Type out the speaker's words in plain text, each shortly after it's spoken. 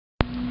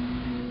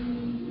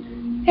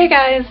Hey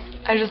guys,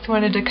 I just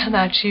wanted to come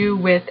at you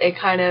with a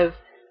kind of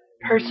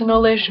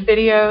personal-ish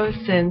video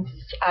since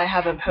I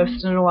haven't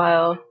posted in a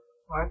while,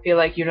 or I feel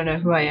like you don't know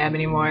who I am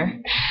anymore.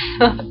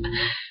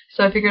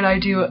 So I figured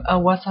I'd do a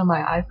what's on my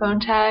iPhone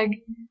tag,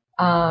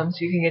 so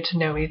you can get to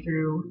know me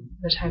through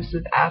the types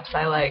of apps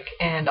I like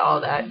and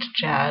all that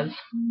jazz.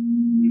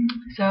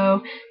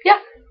 So yeah,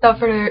 without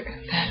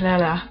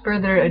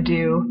further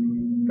ado,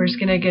 we're just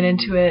gonna get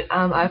into it.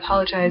 I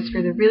apologize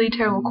for the really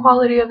terrible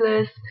quality of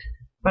this,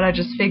 but I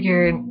just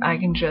figured I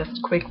can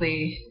just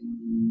quickly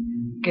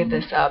get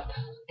this up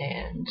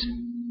and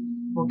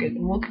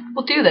we'll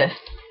do this.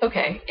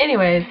 Okay.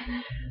 Anyways,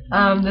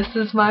 this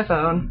is my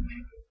phone.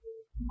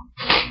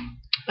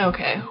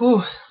 Okay.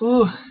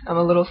 I'm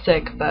a little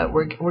sick, but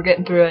we're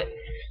getting through it.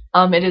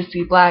 It is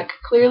the black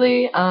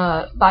Clearly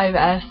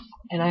 5S,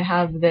 and I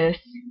have this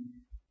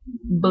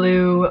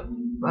blue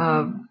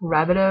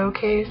Rabido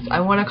case. I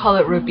want to call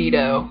it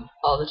Rabido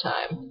all the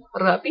time.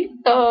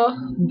 Rabido,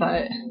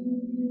 but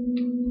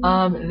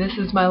this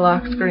is my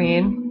lock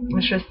screen.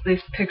 It's just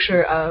this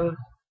picture of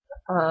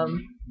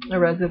a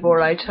reservoir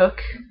I took.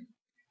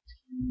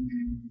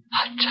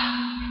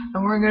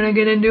 And we're gonna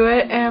get into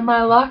it. And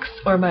my lock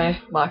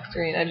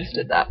screen, I just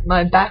did that.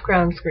 My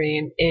background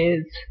screen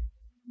is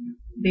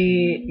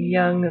the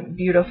young,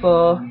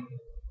 beautiful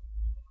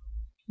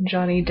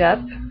Johnny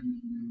Depp.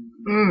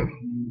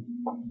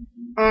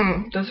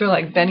 Those are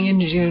like Benny and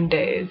June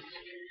days.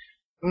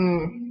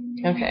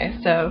 Okay,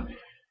 so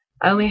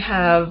I only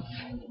have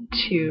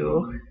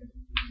 2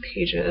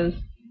 pages.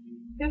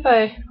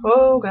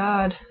 Oh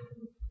god.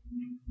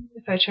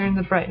 If I turn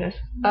the brightness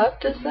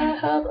up, does that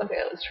help?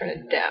 Okay, let's turn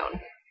it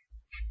down.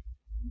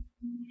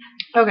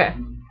 Okay.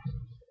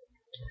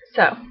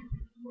 So,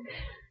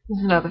 this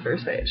is not the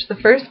first page. The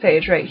first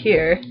page right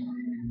here,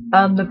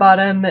 on the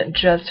bottom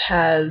just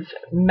has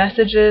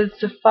messages,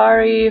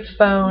 Safari,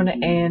 phone,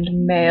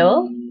 and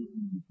mail.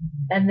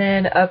 And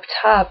then up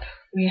top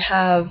we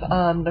have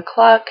the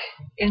clock,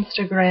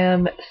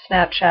 Instagram,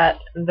 Snapchat,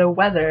 the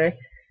weather,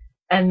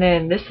 and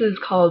then this is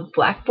called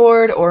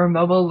Blackboard or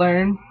Mobile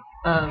Learn.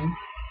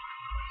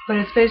 But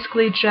it's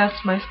basically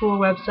just my school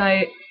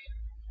website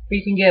where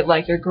you can get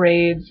like your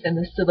grades and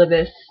the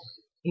syllabus.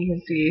 You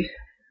can see,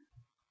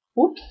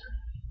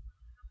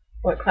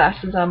 what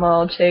classes I'm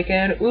all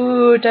taking.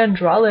 Ooh,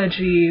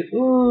 dendrology.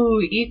 Ooh,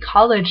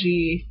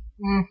 ecology.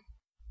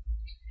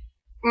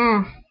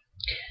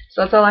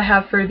 So that's all I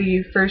have for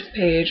the first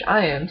page.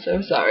 I am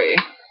so sorry.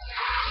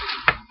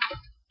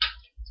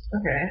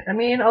 Okay, I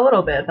mean a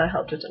little bit. That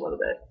helped just a little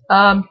bit.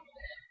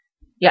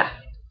 Yeah.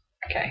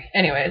 Okay.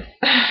 Anyways.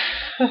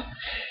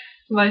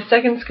 My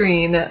second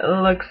screen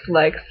looks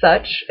like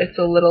such. It's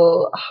a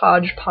little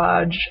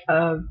hodgepodge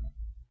of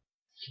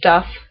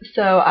stuff.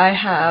 So I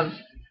have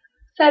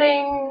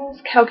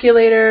settings,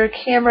 calculator,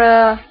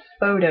 camera,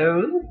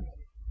 photos.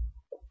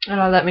 I don't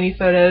have that many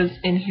photos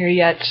in here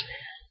yet.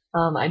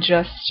 I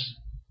just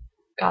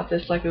got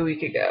this like a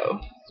week ago.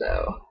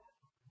 So,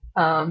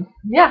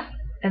 yeah.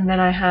 And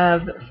then I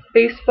have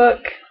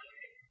Facebook,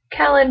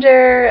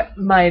 calendar,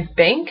 my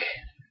bank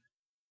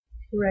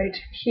right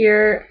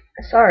here.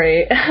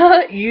 Sorry,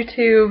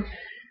 YouTube,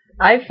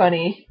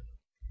 iFunny,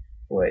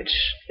 which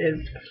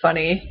is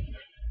funny.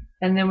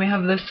 And then we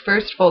have this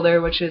first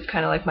folder, which is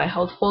kind of like my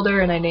health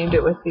folder, and I named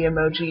it with the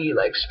emoji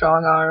like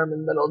strong arm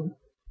and little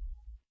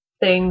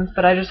things.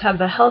 But I just have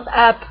the health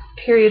app,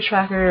 period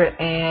tracker,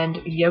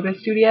 and yoga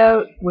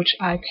studio, which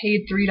I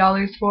paid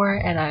 $3 for,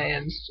 and I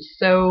am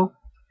so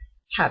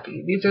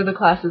happy. These are the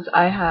classes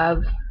I have.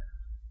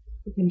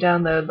 You can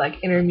download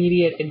like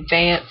intermediate,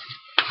 advanced.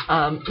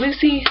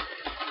 Lucy,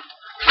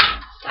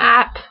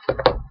 stop.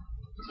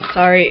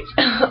 Sorry.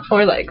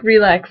 Or like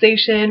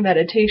relaxation,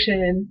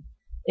 meditation,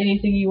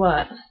 anything you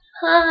want.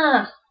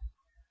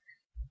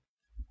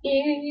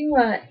 Anything you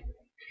want.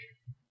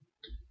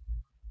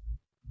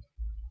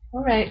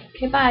 Alright,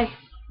 okay, bye.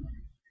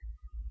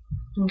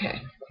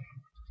 Okay.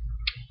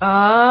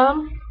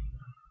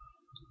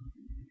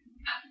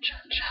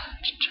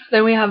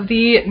 Then we have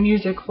the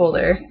music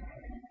folder,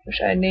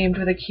 which I named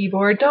with a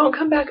keyboard. Don't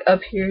come back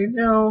up here,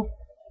 no.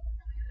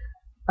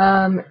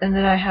 And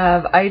then I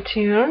have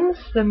iTunes,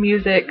 the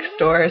music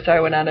store, sorry,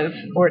 I went out of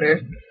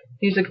order.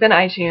 Music, then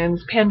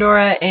iTunes,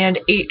 Pandora, and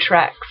 8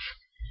 tracks.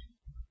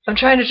 I'm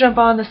trying to jump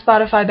on the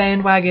Spotify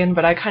bandwagon,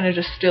 but I kind of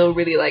just still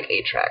really like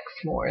 8 tracks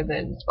more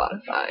than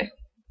Spotify.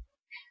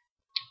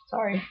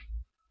 Sorry.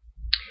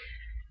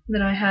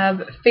 Then I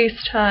have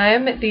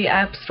FaceTime, the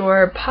App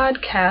Store,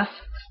 podcasts,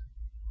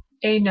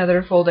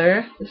 another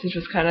folder. This is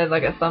just kind of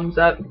like a thumbs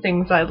up,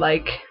 things I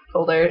like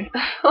folder.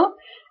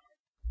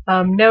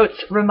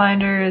 Notes,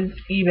 reminders,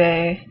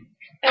 eBay,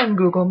 and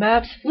Google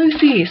Maps.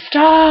 Lucy,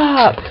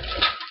 stop!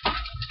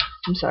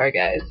 I'm sorry,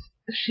 guys.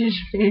 She's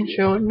being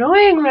so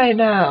annoying right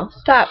now.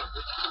 Stop.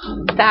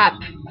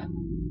 Stop.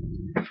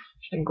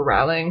 She's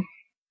growling.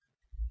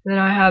 Then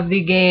I have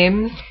the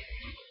games.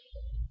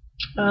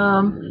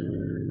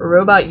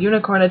 Robot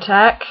Unicorn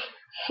Attack,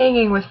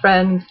 Hanging with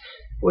Friends,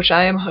 which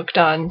I am hooked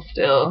on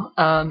still.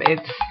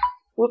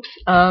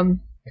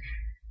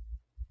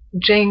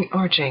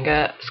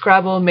 Jenga,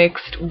 Scrabble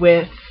mixed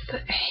with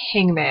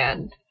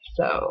Hangman.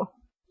 So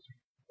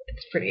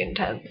it's pretty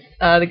intense.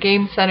 The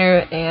Game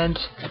Center and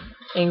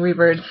Angry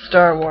Birds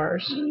Star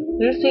Wars.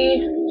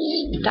 Lucy,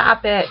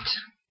 stop it.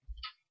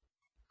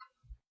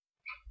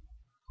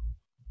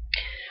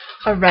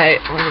 Alright,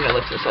 we're gonna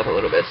lift this up a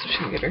little bit so she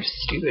can get her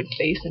stupid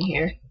face in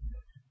here.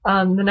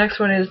 The next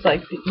one is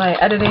like my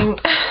editing.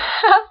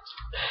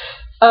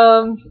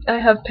 I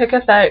have Pick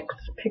Effects,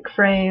 Pick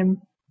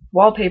Frame,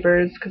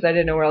 wallpapers, because I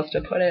didn't know where else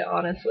to put it,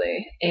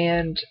 honestly,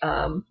 and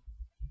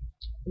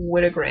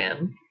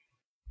Witagram,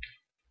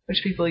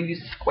 which people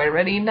use Square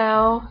Ready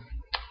now,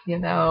 you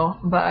know,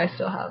 but I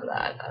still have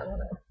that. I don't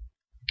know.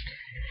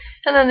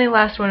 And then the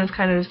last one is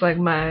kind of just like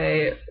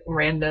my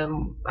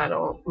random, I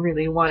don't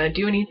really want to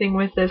do anything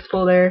with this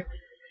folder.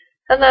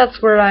 And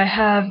that's where I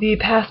have the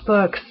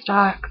Passbook,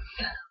 Stocks,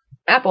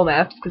 Apple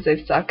Maps, because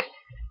they suck,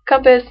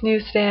 Compass,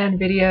 Newsstand,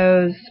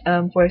 Videos,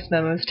 Voice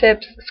Memos,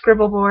 Tips,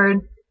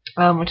 Scribbleboard,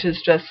 which is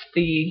just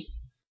the,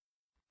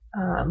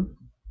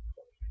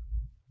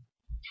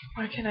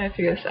 why can't I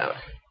figure this out?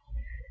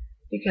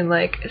 You can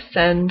like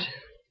send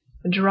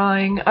a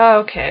drawing.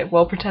 Oh, okay,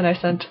 well pretend I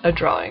sent a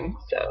drawing.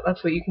 So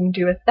that's what you can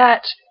do with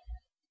that.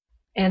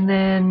 And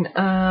then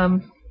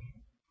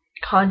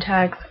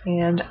contacts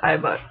and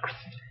iBooks.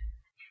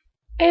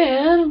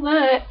 And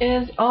that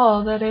is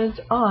all that is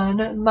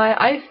on my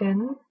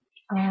iPhone.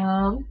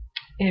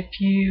 If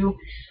you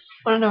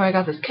want to know where I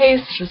got this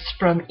case, just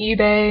from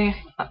eBay.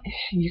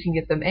 You can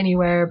get them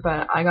anywhere,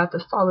 but I got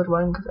the solid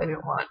one because I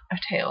didn't want a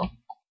tail.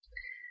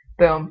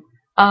 Boom.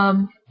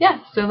 Yeah,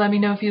 so let me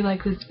know if you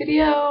like this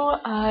video,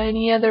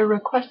 any other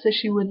requests that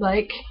you would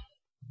like,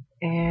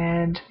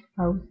 and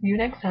I'll see you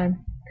next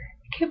time.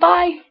 Okay,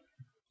 bye!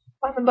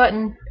 On the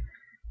button.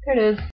 There it is.